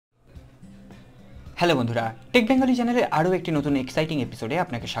Hello বন্ধুরা, take Bengali চ্যানেলে আরও একটি নতুন এক্সাইটিং এপিসোডে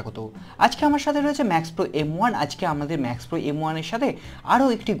আপনাকে স্বাগত। আজকে আমার সাথে রয়েছে ম্যাক্স প্রো M1। আজকে আমাদের ম্যাক্স প্রো M1 এর সাথে আরও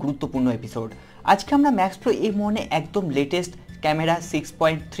একটি গুরুত্বপূর্ণ এপিসোড। আজকে আমরা ম্যাক্স প্রো M1 এ একদম latest camera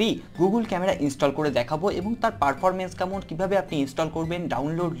 6.3 Google camera install করে দেখাবো এবং তার পারফরমেন্স কেমন, কীভাবে আপনি ইনস্টল করবেন,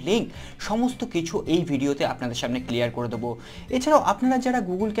 ডাউনলোড লিঙ্ক সমস্ত কিছু এই ভিডিওতে আপনাদের সামনে ক্লিয়ার করে দেবো। এছাড়াও আপনারা যারা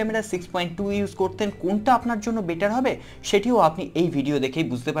গুগল ক্যামেরা 6.2 ইউজ করতেন, কোনটা আপনার জন্য বেটার হবে সেটিও আপনি এই ভিডিও দেখেই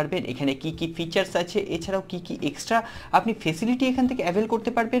বুঝতে পারবেন। এখানে কি কি ফিচার্স আছে, এছাড়াও কি কি এক্সট্রা আপনি ফেসিলিটি এখান থেকে অ্যাভেল করতে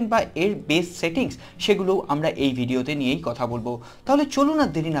পারবেন বা এর বেস সেটিংস, সেগুলোও আমরা এই ভিডিওতে নিয়েই কথা বলবো। তাহলে চলুন আর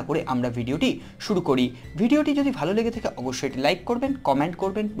দেরি না করে আমরা ভিডিওটি শুরু করি। ভিডিওটি যদি ভালো লেগে থাকে অবশ্যই লাইক করবেন, কমেন্ট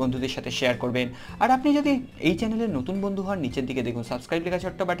করবেন, বন্ধুদের সাথে শেয়ার করবেন। আর আপনি যদি এই চ্যানেলের নতুন বন্ধু হন, নিচের দিকে দেখুন সাবস্ক্রাইব লেখা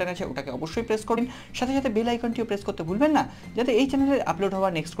ছোট্ট বাটন আছে, ওটাকে অবশ্যই প্রেস করুন। সাথে সাথে বেল আইকনটিও প্রেস করতে ভুলবেন না, যাতে এই চ্যানেলের আপলোড হওয়া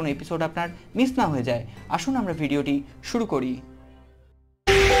নেক্সট কোনো এপিসোড আপনার মিস না হয়ে যায়। আসুন আমরা ভিডিওটি শুরু করি।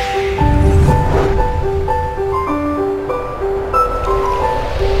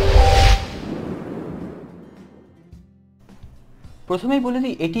 প্রথমেই বলে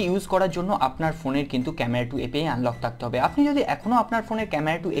দিই, এটি ইউজ করার জন্য আপনার ফোনের কিন্তু ক্যামেরা টু এপিআই আনলক থাকতে হবে। আপনি যদি এখনও আপনার ফোনের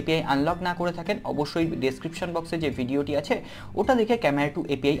ক্যামেরা টু এপিআই আনলক না করে থাকেন, অবশ্যই ডেসক্রিপশন বক্সে যে ভিডিওটি আছে ওটা দেখে ক্যামেরা টু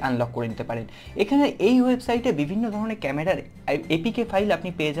এপিআই আনলক করে নিতে পারেন। এখানে এই ওয়েবসাইটে বিভিন্ন ধরনের ক্যামেরার এপিকে ফাইল আপনি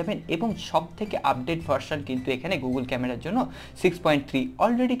পেয়ে যাবেন এবং সব থেকে আপডেট ভার্সন কিন্তু এখানে গুগল ক্যামেরার জন্য 6.3।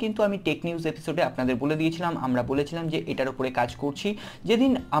 অলরেডি কিন্তু আমি টেক নিউজ এপিসোডে আপনাদের বলে দিয়েছিলাম, আমরা বলেছিলাম যে এটার উপরে কাজ করছি।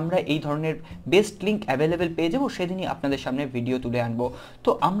 যেদিন আমরা এই ধরনের বেস্ট লিঙ্ক অ্যাভেলেবেল পেয়ে যাবো সেদিনই আপনাদের সামনে ভিডিও তুলে আনবো।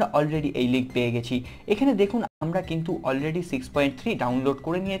 তো আমরা অলরেডি এই লিঙ্ক পেয়ে গেছি। এখানে দেখুন আমরা কিন্তু অলরেডি 6.3 ডাউনলোড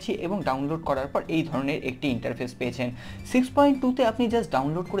করে নিয়েছি এবং ডাউনলোড করার পর এই ধরনের একটি ইন্টারফেস পেয়েছেন। 6.2তে আপনি জাস্ট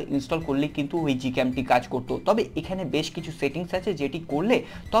ডাউনলোড করে ইনস্টল করলেই কিন্তু ওই gcamটি কাজ করতো, তবে এখানে বেশ কিছু সেটিংস আছে যেটি করলে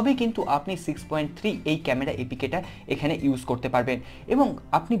তবে কিন্তু আপনি 6.3 এই ক্যামেরা এপিকেটা এখানে ইউজ করতে পারবেন। এবং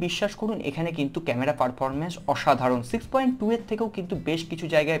আপনি বিশ্বাস করুন, এখানে কিন্তু ক্যামেরা পারফরমেন্স অসাধারণ। 6.2 এর থেকেও কিন্তু বেশ কিছু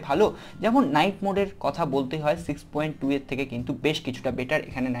জায়গায় ভালো, যেমন নাইট মোডের কথা বলতে হয় 6.2 এর থেকে কিন্তু বেশ কিছুটা বেটার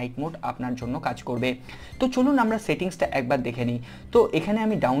এখানে নাইট মোড আপনার জন্য কাজ করবে। তো চলুন আমরা সেটিংসটা একবার দেখে নিই। তো এখানে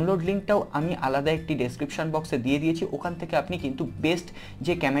আমি ডাউনলোড লিঙ্কটাও আমি আলাদা একটি ডেসক্রিপশন বক্সে দিয়ে দিয়েছি, ওখান থেকে আপনি কিন্তু বেস্ট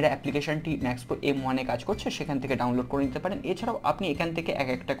যে ক্যামেরা অ্যাপ্লিকেশনটি ম্যাক্স প্রো M1 এ কাজ করছে সেখান থেকে ডাউনলোড করে নিতে পারেন। এছাড়াও আপনি এখান থেকে এক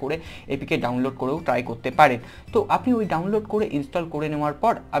একটা করে এপিকে ডাউনলোড করেও ট্রাই করতে পারেন। তো আপনি ওই ডাউনলোড করে ইনস্টল করে নেওয়ার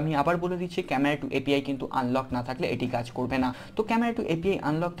পর আমি আবার বলে দিচ্ছি, ক্যামেরা টু এপিআই কিন্তু আনলক না থাকলে এটি কাজ করবে না। তো ক্যামেরা টু এপিআই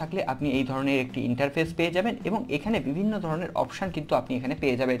আনলক থাকলে আপনি এই ধরনের একটি ইন্টারফেস পেয়ে যাবেন এবং এখানে বিভিন্ন ধরনের অপশান কিন্তু আপনি এখানে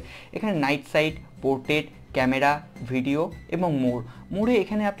পেয়ে যাবেন। এখানে night site, portrait, camera, video এবং মোড়ে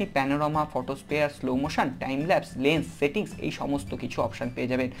এখানে আপনি panorama, ফটোস্পেয়ার, slow motion, time lapse, lens, settings এই সমস্ত কিছু অপশান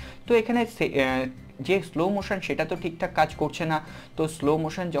পেয়ে যাবেন। তো এখানে যে স্লো মোশন সেটা তো ঠিকঠাক কাজ করছে না, তো স্লো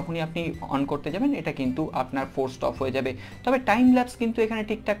মোশন যখনই আপনি অন করতে যাবেন এটা কিন্তু আপনার ফোর্স অফ হয়ে যাবে। তবে টাইম ল্যাপস কিন্তু এখানে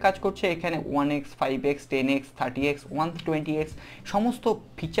ঠিকঠাক কাজ করছে। এখানে 1x, 5x, 10x, 30x, 120x সমস্ত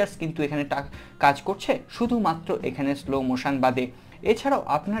ফিচার্স কিন্তু এখানে কাজ করছে, শুধুমাত্র এখানে স্লো মোশন বাদে। এছাড়াও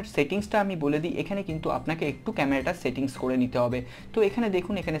আপনার সেটিংসটা আমি বলে দিই, এখানে কিন্তু আপনাকে একটু ক্যামেরাটা সেটিংস করে নিতে হবে। তো এখানে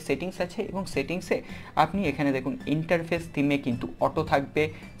দেখুন, এখানে সেটিংস আছে এবং সেটিংসে আপনি এখানে দেখুন ইন্টারফেস থিমে কিন্তু অটো থাকবে।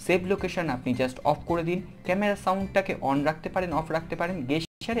 সেভ লোকেশন আপনি জাস্ট অফ করে দিন। ক্যামেরা সাউন্ডটাকে অন রাখতে পারেন, অফ রাখতে পারেন।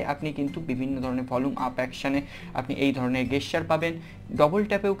 গেস্টারে আপনি কিন্তু বিভিন্ন ধরনের ভলিউম আপ অ্যাকশানে আপনি এই ধরনের গেস্টার পাবেন। ডবল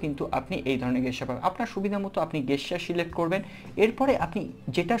ট্যাপেও কিন্তু আপনি এই ধরনের গেস্টার পাবেন। আপনার সুবিধা মতো আপনি গেস্টার সিলেক্ট করবেন। এরপরে আপনি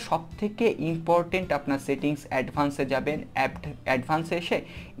যেটা সব থেকে ইম্পর্টেন্ট আপনার সেটিংস, অ্যাডভান্সে যাবেন। অ্যাডভান্সে এসে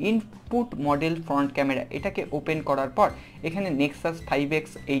ইনপুট মডেল ফ্রন্ট ক্যামেরা এটাকে ওপেন করার পর এখানে নেক্সাস 5X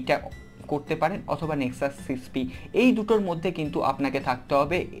এইটা করতে পারেন অথবা নেক্সাস 6P, এই দুটোর মধ্যে কিন্তু আপনাকে থাকতে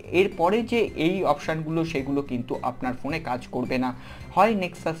হবে। এরপরে যে এই অপশানগুলো সেগুলো কিন্তু আপনার ফোনে কাজ করবে না। হয়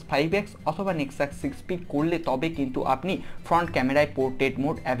নেক্সাস 5X অথবা নেক্সাস 6P করলে তবে কিন্তু আপনি ফ্রন্ট ক্যামেরায় পোর্ট্রেট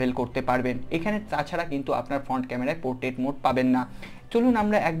মোড অ্যাভেল করতে পারবেন। এখানে তাছাড়া কিন্তু আপনার ফ্রন্ট ক্যামেরায় পোর্ট্রেট মোড পাবেন না। চলুন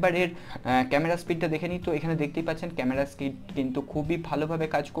আমরা একবার এর ক্যামেরা স্পিডটা দেখে নিই। তো এখানে দেখতেই পাচ্ছেন ক্যামেরা স্পিড কিন্তু খুবই ভালোভাবে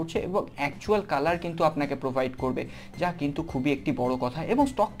কাজ করছে এবং অ্যাকচুয়াল কালার কিন্তু আপনাকে প্রোভাইড করবে, যা কিন্তু খুবই একটি বড় কথা। এবং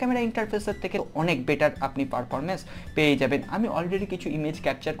স্টক ক্যামেরা ইন্টারফেসের থেকে অনেক বেটার আপনি পারফরমেন্স পেয়ে যাবেন। আমি অলরেডি কিছু ইমেজ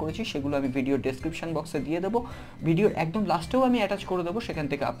ক্যাপচার করেছি, সেগুলো আমি ভিডিও ডেসক্রিপশন বক্সে দিয়ে দেবো। ভিডিওর একদম লাস্টেও আমি অ্যাটাচ করে দেবো, সেখান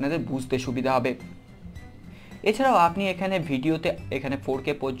থেকে আপনাদের বুঝতে সুবিধা হবে। এছাড়াও আপনি এখানে ভিডিওতে এখানে 4K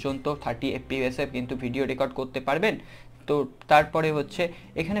পর্যন্ত 30 FPS কিন্তু ভিডিও রেকর্ড করতে পারবেন। তো তারপরে হচ্ছে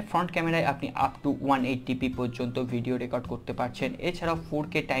এখানে ফ্রন্ট ক্যামেরায় আপনি আপ টু 180p পর্যন্ত ভিডিও রেকর্ড করতে পারছেন। এছাড়াও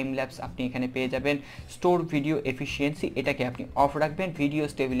 4K টাইম ল্যাপস আপনি এখানে পেয়ে যাবেন। স্টোর ভিডিও এফিসিয়েন্সি এটাকে আপনি অফ রাখবেন, ভিডিও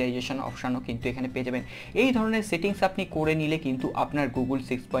স্টেবিলাইজেশন অপশানও কিন্তু এখানে পেয়ে যাবেন। এই ধরনের সেটিংস আপনি করে নিলে কিন্তু আপনার গুগল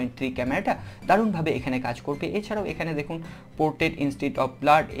 6.3 ক্যামেরাটা দারুণভাবে এখানে কাজ করবে। এছাড়াও এখানে দেখুন পোর্ট্রেট ইনস্টেড অফ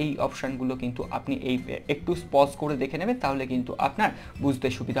ব্লার, এই অপশানগুলো কিন্তু আপনি এই একটু পজ করে দেখে নেবেন, তাহলে কিন্তু আপনার বুঝতে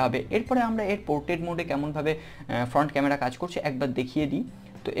সুবিধা হবে। এরপরে আমরা এর পোর্ট্রেট মোডে কেমনভাবে ফ্রন্ট ক্যামেরা কাজ করছে একবার দেখিয়ে দিই।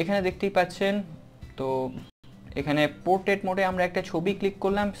 তো এখানে দেখতেই পাচ্ছেন, তো এখানে পোর্ট্রেট মোডে আমরা একটা ছবি ক্লিক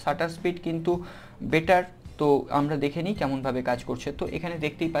করলাম, শাটার স্পিড কিন্তু বেটার। তো আমরা দেখে নিই কেমনভাবে কাজ করছে। তো এখানে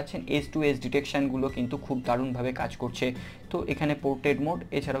দেখতেই পাচ্ছেন S2S ডিটেকশানগুলো কিন্তু খুব দারুণভাবে কাজ করছে। তো এখানে পোর্ট্রেট মোড,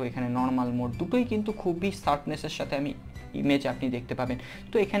 এছাড়াও এখানে নর্মাল মোড, দুটোই কিন্তু খুবই শার্পনেসের সাথে আমি ইমেজ আপনি দেখতে পাবেন।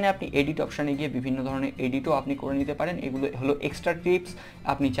 তো এখানে আপনি এডিট অপশানে গিয়ে বিভিন্ন ধরনের এডিটও আপনি করে নিতে পারেন। এগুলো হলো এক্সট্রা টিপস,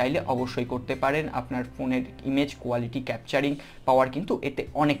 আপনি চাইলে অবশ্যই করতে পারেন। আপনার ফোনের ইমেজ কোয়ালিটি ক্যাপচারিং পাওয়ার কিন্তু এতে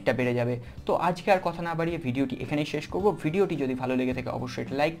অনেকটা বেড়ে যাবে। তো আজকে আর কথা না বাড়িয়ে ভিডিওটি এখানেই শেষ করব। ভিডিওটি যদি ভালো লেগে থাকে অবশ্যই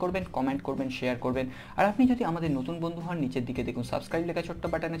লাইক করবেন, কমেন্ট করবেন, শেয়ার করবেন। আর আপনি যদি আমাদের নতুন বন্ধু হন, নিচের দিকে দেখুন সাবস্ক্রাইব লেখা ছোট্ট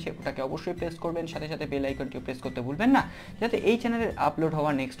বাটন আছে, ওটাকে অবশ্যই প্রেস করবেন। সাথে সাথে বেল আইকনটিও প্রেস করতে ভুলবেন না, যাতে এই চ্যানেলের আপলোড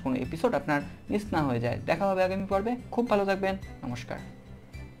হওয়া নেক্সট কোনো এপিসোড আপনার মিস না হয়ে যায়। দেখা হবে আগামী পর্বে। খুব ভালো থাকবেন। নমস্কার।